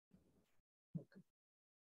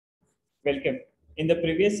Welcome. In the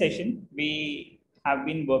previous session, we have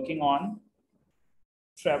been working on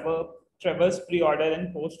traverse pre-order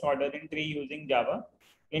and post-ordering tree using Java.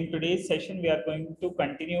 In today's session, we are going to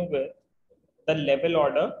continue with the level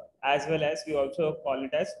order, as well as we also call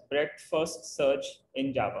it as breadth first search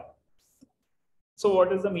in Java. So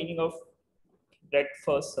what is the meaning of breadth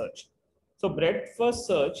first search? So breadth first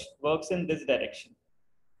search works in this direction.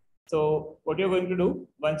 So what you're going to do,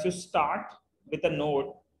 once you start with a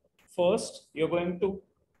node, first you're going to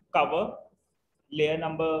cover layer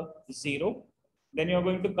number 0. Then you're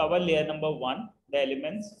going to cover layer number 1, the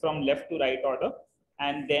elements from left to right order,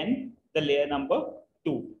 and then the layer number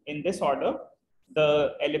 2. In this order,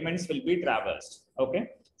 the elements will be traversed.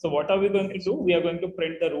 Okay. So what are we going to do? We are going to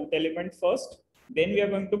print the root element first. Then we are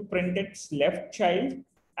going to print its left child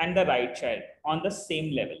and the right child on the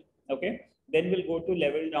same level. Okay. Then we'll go to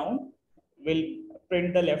level down. We'll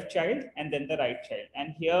print the left child and then the right child.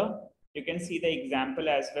 And here you can see the example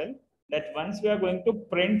as well, that once we are going to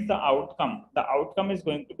print the outcome is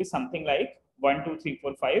going to be something like 1, 2, 3,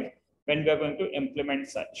 4, 5 when we are going to implement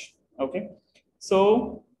such. Okay.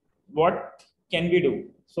 So what can we do?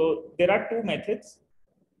 So there are two methods.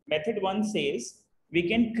 Method 1 says we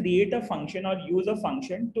can create a function or use a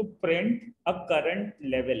function to print a current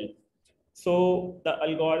level. So the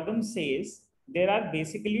algorithm says there are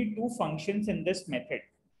basically two functions in this method.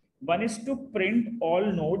 One is to print all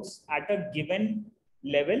nodes at a given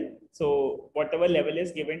level. So whatever level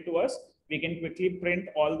is given to us, we can quickly print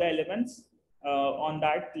all the elements on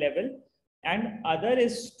that level. And other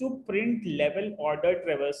is to print level order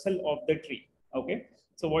traversal of the tree. Okay.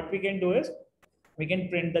 So what we can do is we can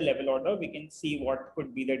print the level order. We can see what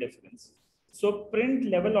could be the difference. So print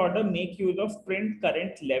level order make use of print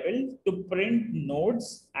current level to print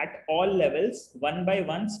nodes at all levels one by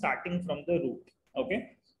one starting from the root.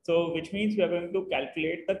 Okay. So which means we are going to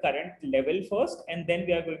calculate the current level first, and then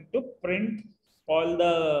we are going to print all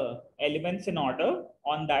the elements in order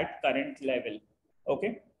on that current level.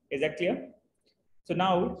 Okay. Is that clear? So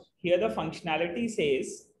now here the functionality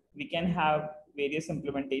says we can have various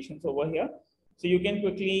implementations over here. So you can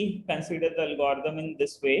quickly consider the algorithm in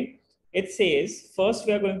this way. It says first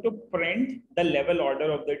we are going to print the level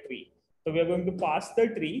order of the tree. So we are going to pass the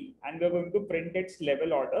tree and we are going to print its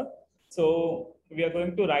level order. So we are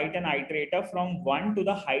going to write an iterator from 1 to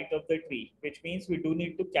the height of the tree, which means we do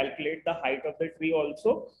need to calculate the height of the tree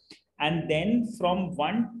also. And then from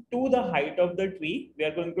 1 to the height of the tree, we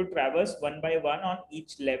are going to traverse one by one on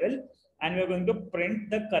each level, and we are going to print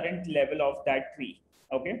the current level of that tree.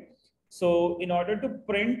 Okay. So in order to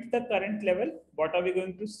print the current level, what are we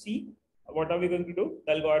going to see? What are we going to do?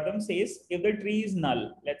 The algorithm says if the tree is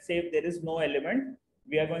null, let's say if there is no element,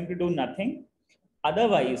 we are going to do nothing.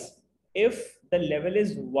 Otherwise, if the level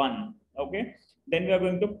is 1, okay, then we are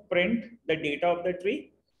going to print the data of the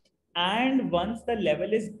tree. And once the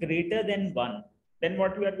level is greater than 1, then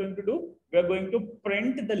what we are going to do? We are going to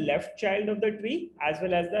print the left child of the tree as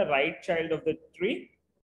well as the right child of the tree.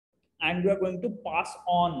 And we are going to pass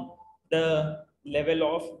on the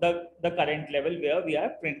level of the current level where we are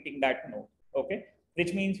printing that node. Okay.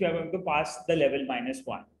 Which means we are going to pass the level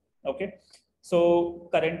 -1. Okay. So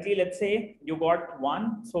currently, let's say you got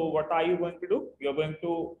 1. So what are you going to do? You're going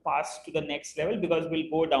to pass to the next level because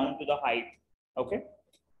we'll go down to the height. Okay.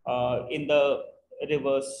 In the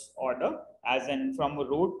reverse order, as in from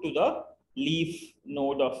root to the leaf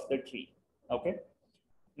node of the tree. Okay.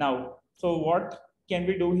 Now, so what can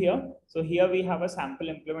we do here? So here we have a sample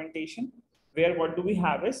implementation where what do we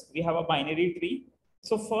have is we have a binary tree.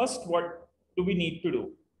 So first, what do we need to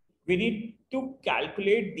do? We need to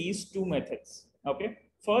calculate these two methods. Okay.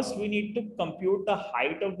 First, we need to compute the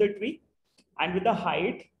height of the tree. And with the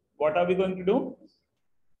height, what are we going to do?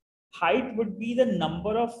 Height would be the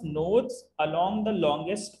number of nodes along the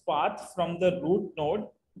longest path from the root node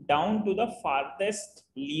down to the farthest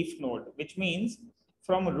leaf node, which means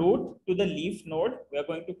from root to the leaf node, we are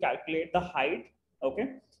going to calculate the height, okay,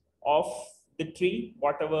 of the tree,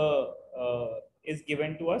 whatever is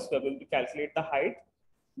given to us. We are going to calculate the height.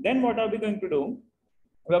 Then what are we going to do?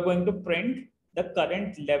 We are going to print the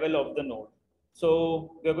current level of the node. So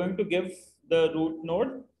we are going to give the root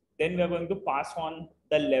node, then we are going to pass on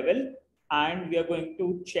the level, and we are going to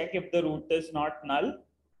check if the root is not null.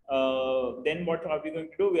 Then what are we going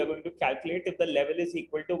to do? We are going to calculate if the level is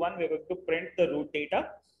equal to 1, we are going to print the root data.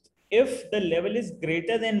 If the level is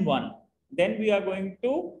greater than 1, then we are going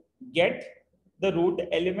to get the root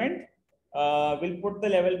element. We'll put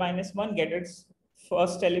the level -1, get its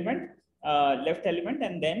first element, left element,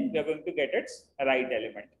 and then we are going to get its right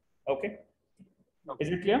element. Okay. Is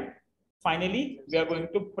it clear? Finally, we are going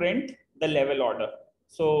to print the level order.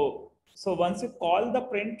 So So once you call the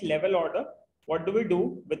print level order, what do we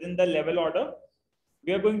do within the level order?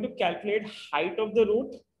 We are going to calculate height of the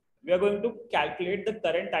root. We are going to calculate the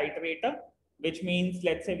current iterator, which means,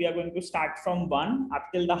 let's say we are going to start from 1 up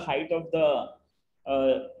till the height of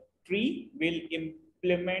the tree.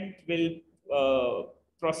 Will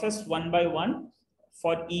process one by one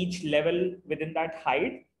for each level within that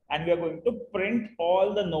height. And we are going to print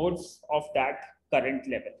all the nodes of that current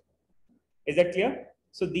level. Is that clear?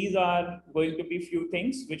 So these are going to be few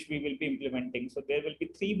things which we will be implementing. So there will be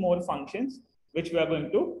 3 more functions which we are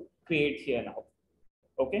going to create here now.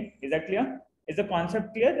 Okay, is that clear? Is the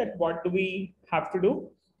concept clear that what do we have to do?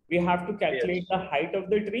 We have to calculate the height of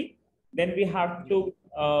the tree. Then we have to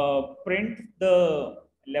print the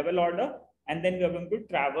level order. And then we are going to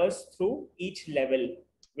traverse through each level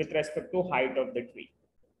with respect to height of the tree.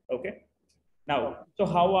 Okay. Now, so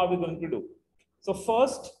how are we going to do? So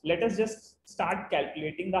first, let us just start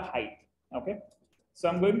calculating the height. Okay. So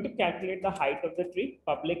I'm going to calculate the height of the tree,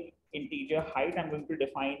 public integer height. I'm going to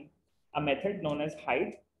define a method known as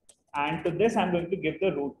height. And to this, I'm going to give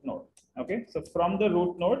the root node. Okay. So from the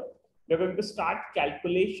root node, we're going to start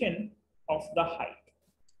calculation of the height.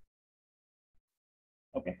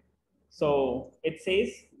 Okay. So it says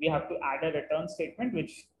we have to add a return statement,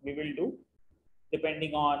 which we will do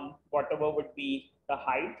depending on whatever would be the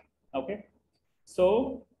height. Okay.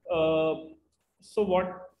 So, so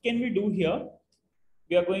what can we do here?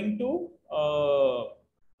 We are going to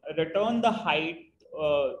return the height,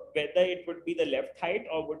 whether it would be the left height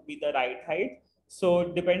or would be the right height.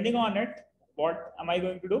 So depending on it, what am I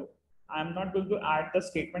going to do? I'm not going to add the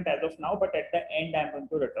statement as of now, but at the end, I'm going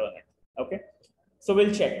to return it. Okay. So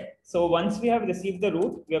we'll check. So once we have received the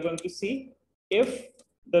root, we are going to see if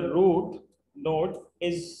the root node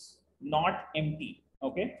is not empty.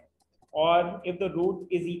 Okay. Or if the root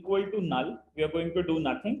is equal to null, we are going to do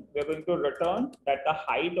nothing. We are going to return that the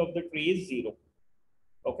height of the tree is 0.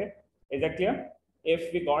 Okay, is that clear?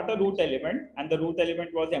 If we got a root element and the root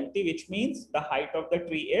element was empty, which means the height of the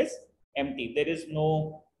tree is empty. There is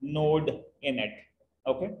no node in it.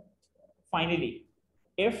 Okay. Finally,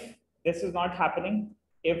 if this is not happening,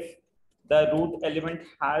 if the root element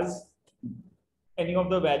has any of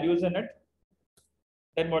the values in it,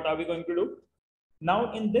 then what are we going to do?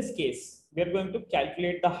 Now, in this case, we are going to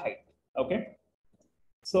calculate the height. Okay.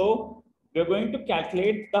 So we are going to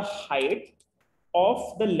calculate the height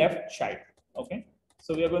of the left child. Okay.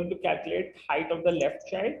 So we are going to calculate height of the left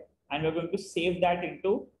child, and we're going to save that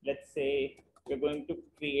into, let's say, we're going to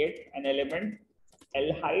create an element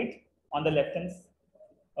L height on the left hand.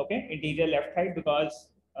 Okay. Integer left height, because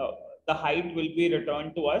the height will be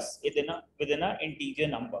returned to us within an integer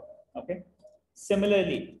number. Okay.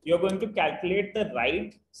 Similarly, you're going to calculate the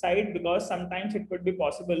right side, because sometimes it could be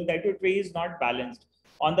possible that your tree is not balanced.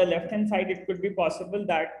 On the left hand side, it could be possible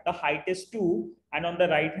that the height is 2, and on the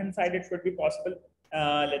right hand side, it could be possible,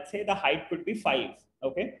 let's say the height could be 5.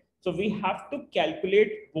 Okay. So we have to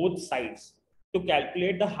calculate both sides to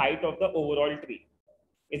calculate the height of the overall tree.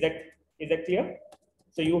 Is that clear?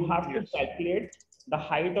 So you have to calculate the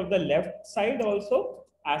height of the left side also,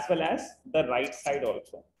 as well as the right side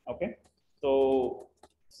also. Okay. So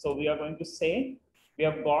we are going to say we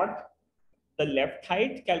have got the left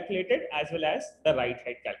height calculated as well as the right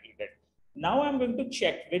height calculated. Now I'm going to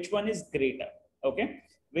check which one is greater. Okay.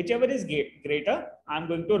 Whichever is greater, I'm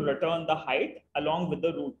going to return the height along with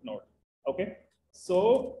the root node. Okay.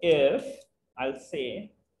 So if I'll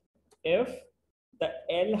say if the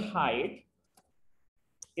L height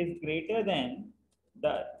is greater than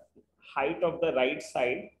the height of the right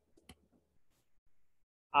side,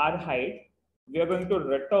 R height, we are going to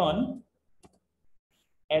return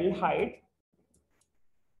L height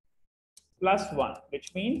plus 1,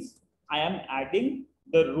 which means I am adding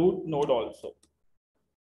the root node also.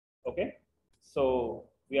 Okay. So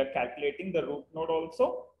we are calculating the root node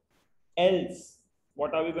also. Else,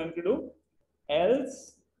 what are we going to do?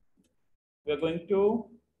 Else, we are going to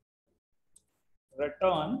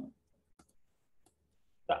return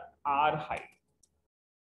the R height.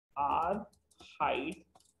 R height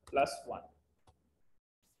plus 1.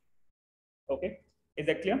 Okay. Is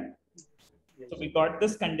that clear? Yes. So we got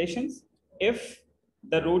this conditions. If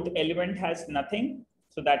the root element has nothing,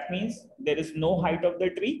 so that means there is no height of the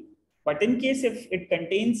tree. But in case if it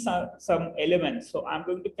contains some elements, so I'm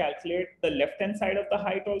going to calculate the left hand side of the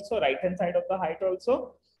height also, right hand side of the height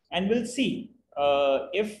also, and we'll see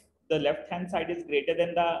if the left hand side is greater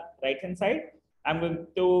than the right hand side. I'm going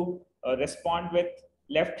to respond with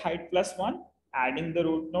left height plus 1, adding the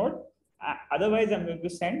root node. Otherwise, I'm going to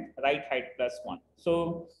send right height plus 1.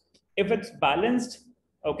 So if it's balanced,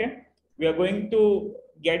 okay, we are going to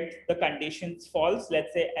get the conditions false.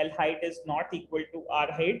 Let's say L height is not equal to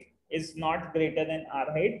R height, is not greater than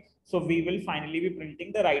R height. So we will finally be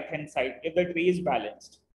printing the right hand side if the tree is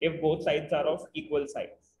balanced, if both sides are of equal size.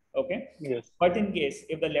 Okay. Yes. But in case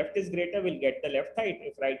if the left is greater, we'll get the left height.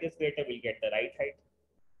 If right is greater, we'll get the right height.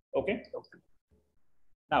 Okay. Okay.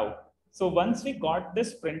 Now, so once we got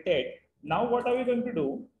this printed, now what are we going to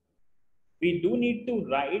do? We do need to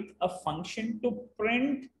write a function to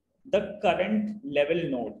print the current level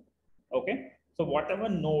node. Okay. So whatever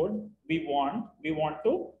node we want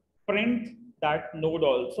to print that node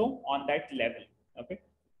also on that level. Okay.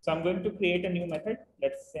 So I'm going to create a new method.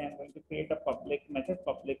 Let's say I'm going to create a public method,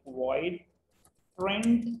 public void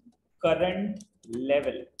print current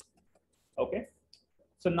level. Okay.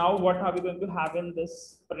 So now what are we going to have in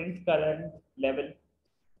this print current level?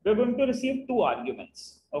 We're going to receive two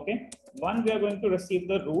arguments. Okay. One, we are going to receive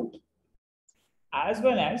the root, as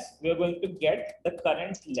well as we are going to get the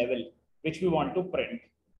current level which we want to print.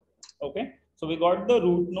 Okay. So we got the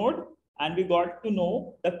root node and we got to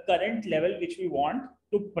know the current level which we want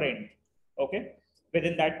to print. Okay.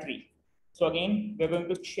 Within that tree. So again, we're going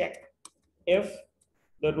to check if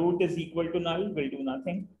the root is equal to null, we'll do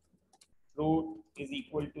nothing. Root is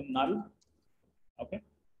equal to null. Okay.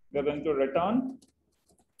 We're going to return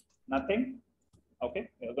nothing. Okay.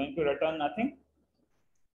 We're going to return nothing.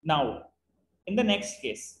 Now, in the next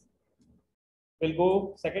case, we'll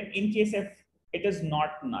go second in case if it is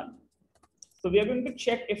not null. So we are going to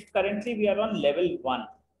check if currently we are on level 1.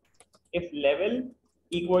 If level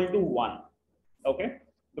equal to 1. Okay.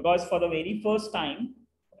 Because for the very first time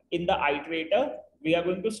in the iterator, we are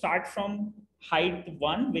going to start from height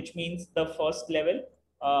 1, which means the first level,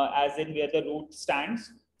 as in where the root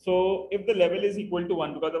stands. So if the level is equal to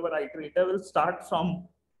 1, because our iterator will start from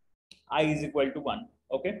I is equal to 1.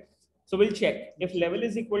 Okay. So we'll check if level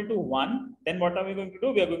is equal to 1, then what are we going to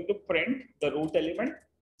do? We are going to print the root element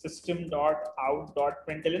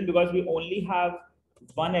system.out.println, because we only have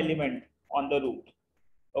one element on the root.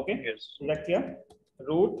 Okay. Yes. Is that clear?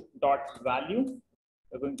 Root dot value.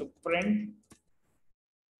 We're going to print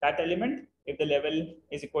that element if the level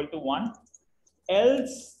is equal to 1.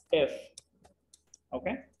 Else if,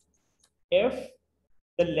 okay, if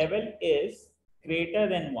the level is greater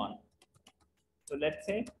than 1. So let's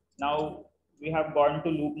say now we have gone to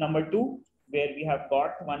loop number 2, where we have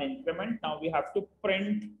got one increment. Now we have to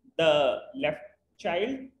print the left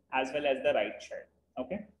child as well as the right child.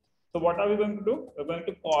 Okay. So what are we going to do? We're going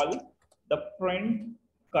to call the print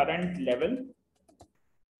current level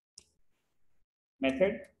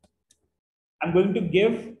method. I'm going to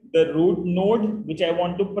give the root node which I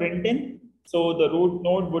want to print in. So the root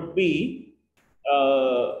node would be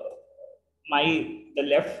my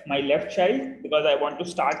left child, because I want to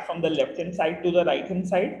start from the left hand side to the right hand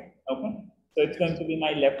side. Okay. So it's going to be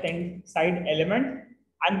my left hand side element.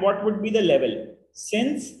 And what would be the level?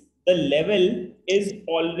 Since the level is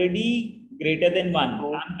already greater than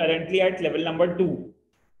 1, I'm currently at level number 2.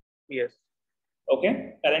 Yes.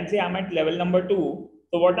 Okay. Currently I'm at level number 2.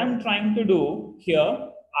 So what I'm trying to do here,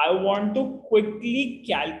 I want to quickly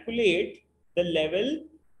calculate the level,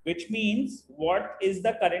 which means what is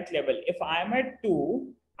the current level. If I'm at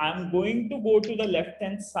 2, I'm going to go to the left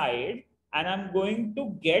hand side and I'm going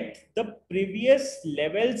to get the previous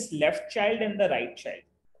level's left child and the right child.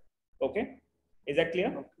 Okay. Is that clear?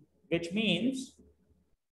 Okay. Which means,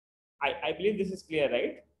 I believe this is clear,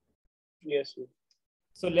 right? Yes.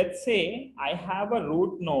 So let's say I have a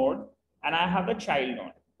root node and I have a child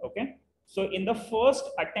node. Okay. So in the first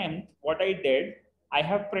attempt, what I did, I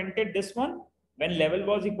have printed this one when level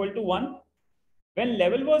was equal to 1. When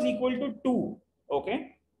level was equal to 2.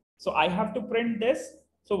 Okay. So I have to print this.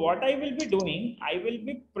 So what I will be doing, I will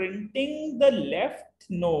be printing the left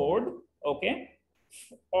node, okay,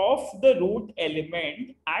 of the root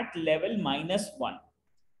element at level -1.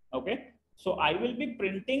 Okay. So I will be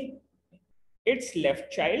printing its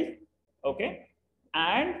left child, okay,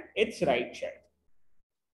 and its right child,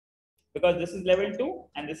 because this is level 2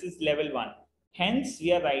 and this is level 1. Hence,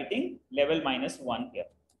 we are writing level -1 here.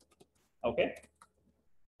 Okay.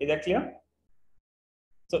 Is that clear?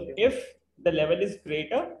 So if the level is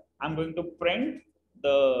greater, I'm going to print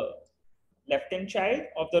the left-hand child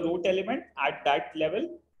of the root element at that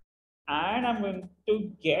level. And I'm going to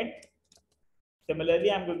get, similarly,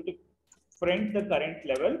 I'm going to print the current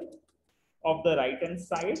level of the right hand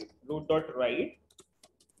side, root.right,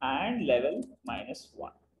 and level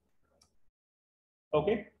 -1.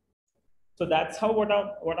 Okay. So that's how,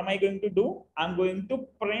 what am I going to do? I'm going to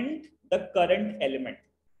print the current element.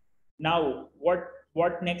 Now,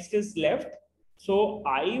 what next is left? So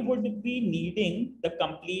I would be needing the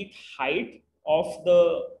complete height of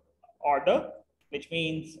the order, which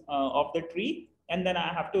means of the tree, and then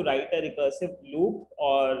I have to write a recursive loop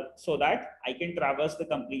or so that I can traverse the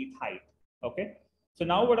complete height. Okay. So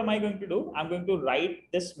now what am I going to do? I'm going to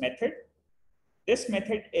write this method. This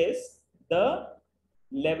method is the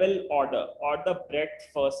level order or the breadth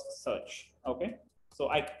first search. Okay. So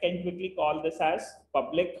I can quickly call this as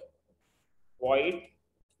public void.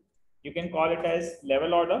 You can call it as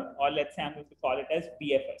level order, or let's say I'm going to call it as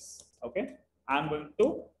BFS. Okay. I'm going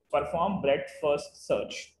to perform breadth first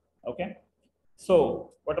search. Okay.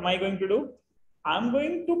 So what am I going to do? I'm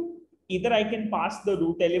going to either I can pass the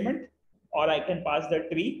root element or I can pass the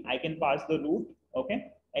tree. I can pass the root.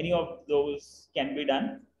 Okay. Any of those can be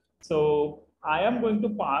done. So I am going to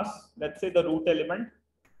pass, let's say, the root element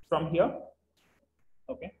from here.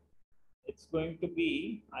 Okay. It's going to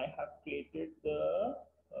be, I have created the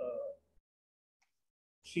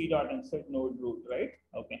tree.insert node root, right?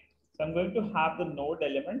 Okay. So I'm going to have the node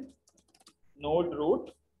element, node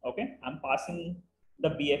root. Okay. I'm passing the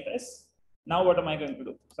BFS. Now what am I going to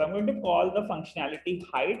do? So I'm going to call the functionality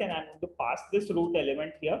height and I'm going to pass this root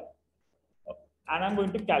element here. And I'm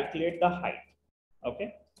going to calculate the height.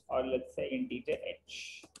 Okay. Or let's say integer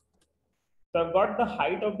h. So I've got the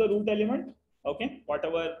height of the root element. Okay.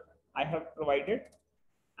 Whatever I have provided.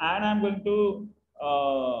 And I'm going to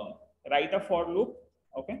write a for loop.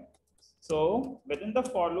 Okay. So within the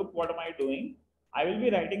for loop, what am I doing? I will be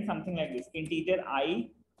writing something like this. Integer I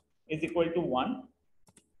is equal to 1.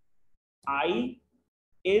 I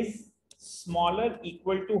is smaller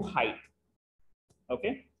equal to height.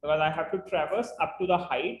 Okay. Because I have to traverse up to the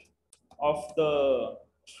height of the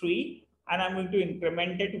tree and I'm going to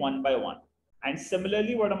increment it one by one. And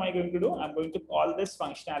similarly, what am I going to do? I'm going to call this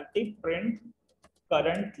functionality print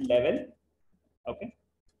current level. Okay.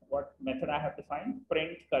 What method I have defined?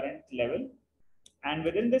 Print current level. And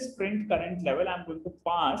within this print current level, I'm going to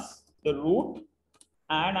pass the root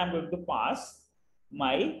and I'm going to pass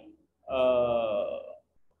my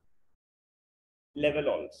level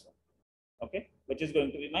also. Okay. Which is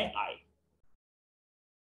going to be my I.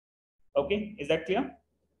 Okay. Is that clear?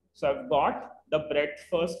 So I've got the breadth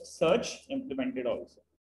first search implemented also.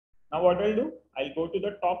 Now what I'll do? I'll go to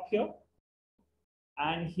the top here.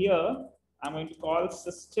 And here I'm going to call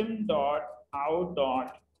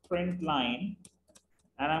system.out.println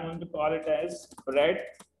and I'm going to call it as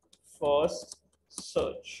breadth first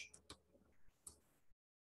search.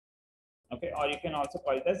 Okay, or you can also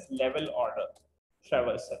call it as level order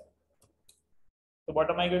traversal. So what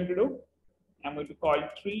am I going to do? I'm going to call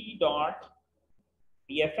tree.bfs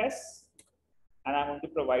and I'm going to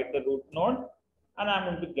provide the root node and I'm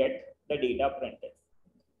going to get the data printed.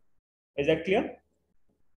 Is that clear?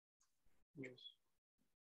 Yes.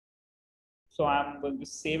 So I'm going to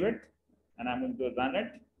save it and I'm going to run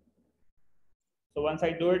it. So once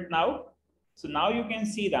I do it now, so now you can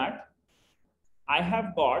see that I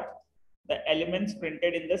have got the elements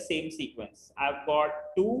printed in the same sequence. I've got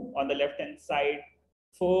 2 on the left hand side,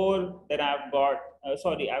 4, then I've got,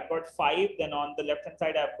 I've got 5, then on the left hand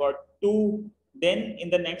side, I've got 2. Then in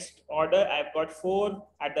the next order, I've got 4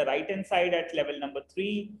 at the right hand side at level number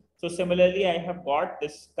 3. So similarly, I have got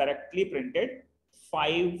this correctly printed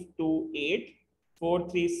 5, 2, 8, 4,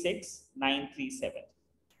 3, 6, 9, 3, 7.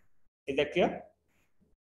 Is that clear?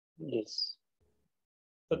 Yes.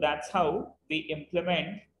 So that's how we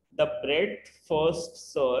implement the breadth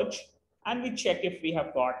first search and we check if we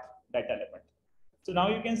have got that element. So now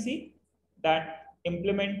you can see that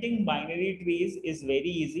implementing binary trees is very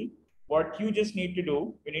easy. What you just need to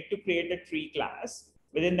do, you need to create a tree class.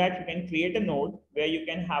 Within that, you can create a node where you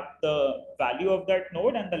can have the value of that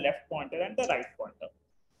node and the left pointer and the right pointer.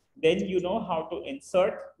 Then you know how to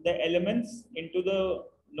insert the elements into the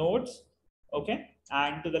nodes, okay,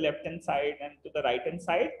 and to the left hand side and to the right hand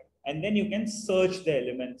side, and then you can search the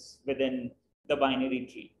elements within the binary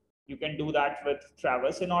tree. You can do that with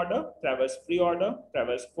traverse in order, traverse pre-order,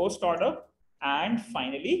 traverse post-order, and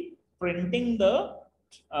finally printing the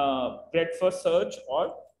breadth first search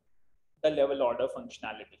or the level order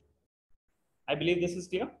functionality. I believe this is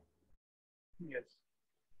clear. Yes.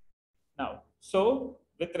 Now, so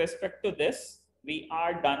with respect to this, we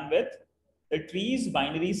are done with the trees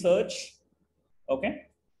binary search, okay,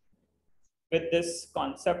 with this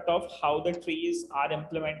concept of how the trees are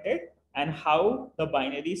implemented and how the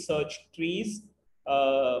binary search trees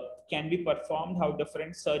can be performed, how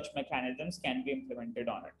different search mechanisms can be implemented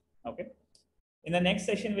on it, okay. In the next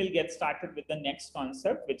session, we'll get started with the next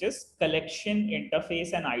concept, which is collection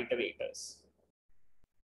interface and iterators.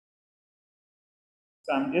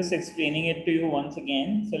 So I'm just explaining it to you once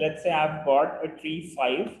again. So let's say I've got a tree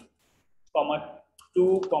 5,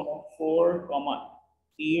 2, 4,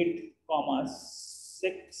 8,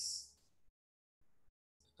 6,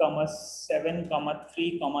 7,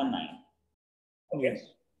 3, 9. Okay. Yes.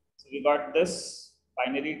 So we got this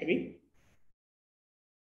binary tree.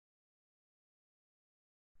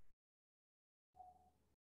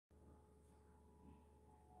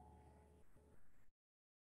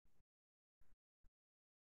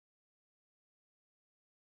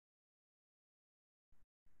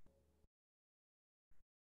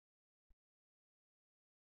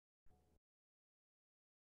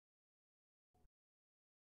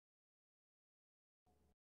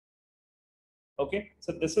 Okay,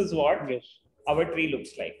 so this is what Yes. our tree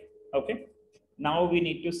looks like. Okay, now we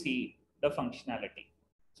need to see the functionality.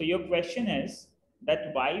 So your question is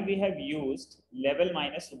that why we have used level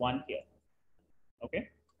 -1 here. Okay,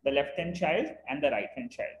 the left hand child and the right hand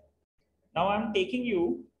child. Now I'm taking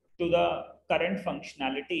you to the current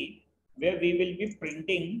functionality where we will be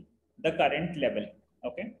printing the current level.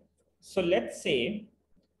 Okay, so let's say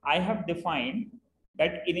I have defined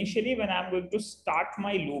that initially when I'm going to start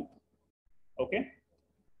my loop, okay,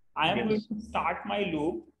 I am going Yes. to start my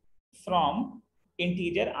loop from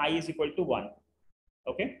integer I is equal to 1.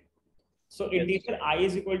 Okay. So Yes. integer I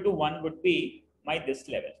is equal to 1 would be my this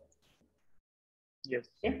level. Yes.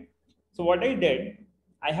 Okay. So what I did,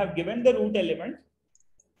 I have given the root element.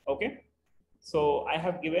 Okay. So I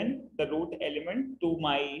have given the root element to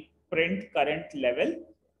my print current level,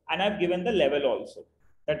 and I've given the level also,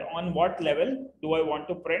 that on what level do I want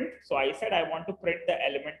to print. So I said I want to print the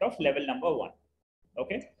element of level number 1.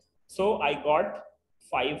 Okay. So I got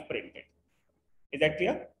 5 printed. Is that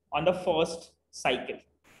clear? On the first cycle.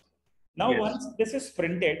 Now, Yes. once this is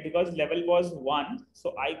printed, because level was 1,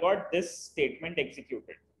 so I got this statement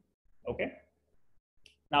executed. Okay.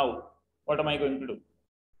 Now, what am I going to do?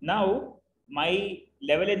 Now, my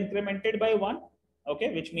level incremented by 1,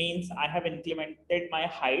 okay, which means I have incremented my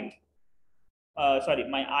height. Sorry,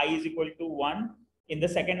 my I is equal to 1. In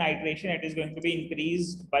the second iteration, it is going to be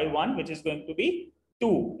increased by 1, which is going to be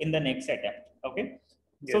 2 in the next attempt. Okay.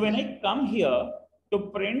 So Yes. when I come here to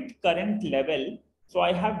print current level, so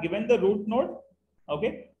I have given the root node.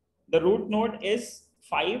 Okay. The root node is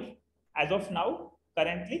 5 as of now,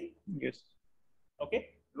 currently. Yes. Okay.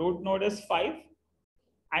 Root node is 5.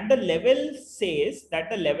 And the level says that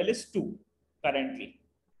the level is 2 currently.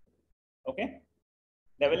 Okay.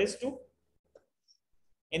 Level is 2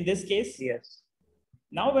 in this case. Yes.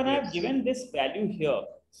 Now, when I have Yes. given this value here,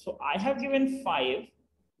 so I have given 5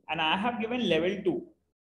 and I have given level 2.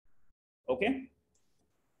 Okay.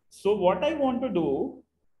 So what I want to do,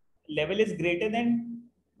 level is greater than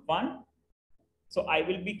 1. So I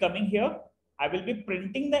will be coming here. I will be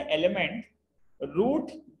printing the element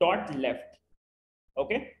root dot left.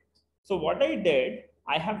 Okay. So what I did,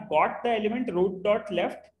 I have got the element root dot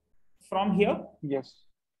left from here. Yes.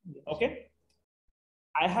 Yes. Okay.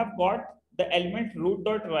 I have got the element root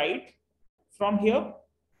dot right from here.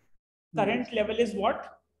 Current Yes. level is what?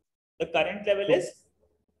 The current level 2. is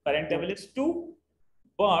 2. 2.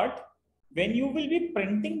 But when you will be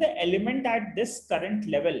printing the element at this current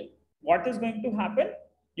level, what is going to happen?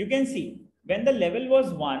 You can see when the level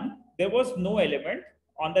was 1, there was no element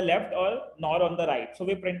on the left or nor on the right. So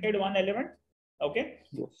we printed one element. Okay.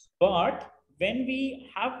 Yes. But when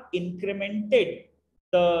we have incremented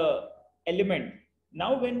the element,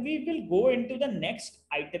 now when we will go into the next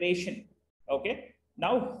iteration, okay,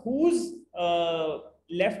 now whose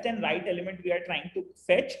left and right element we are trying to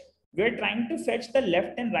fetch? We are trying to fetch the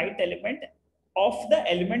left and right element of the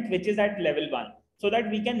element which is at level 1, so that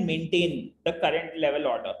we can maintain the current level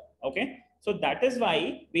order. Okay, so that is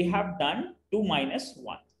why we have done 2 minus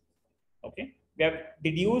 1. Okay, we have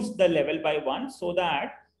reduced the level by 1 so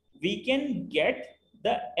that we can get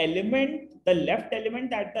the element, the left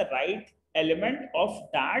element at the right element of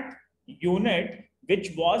that unit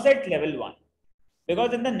which was at level 1.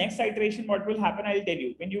 Because in the next iteration, what will happen, I'll tell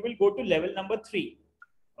you. When you will go to level number 3,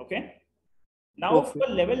 okay, now Okay. for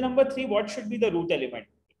level number 3, what should be the root element?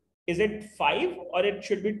 Is it 5 or it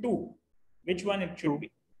should be 2? Which one it should 2.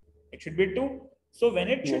 be? It should be 2. So when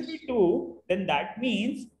it should Yes. be 2, then that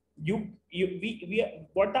means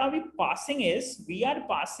what are we passing is, we are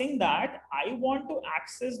passing that I want to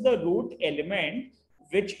access the root element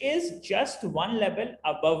which is just one level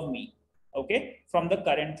above me, okay, from the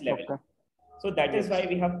current level. Okay. So that is why Yes.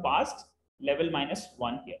 we have passed level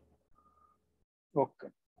 -1 here. Okay.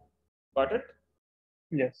 Got it?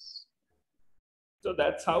 Yes. So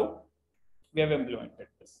that's how we have implemented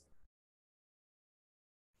this.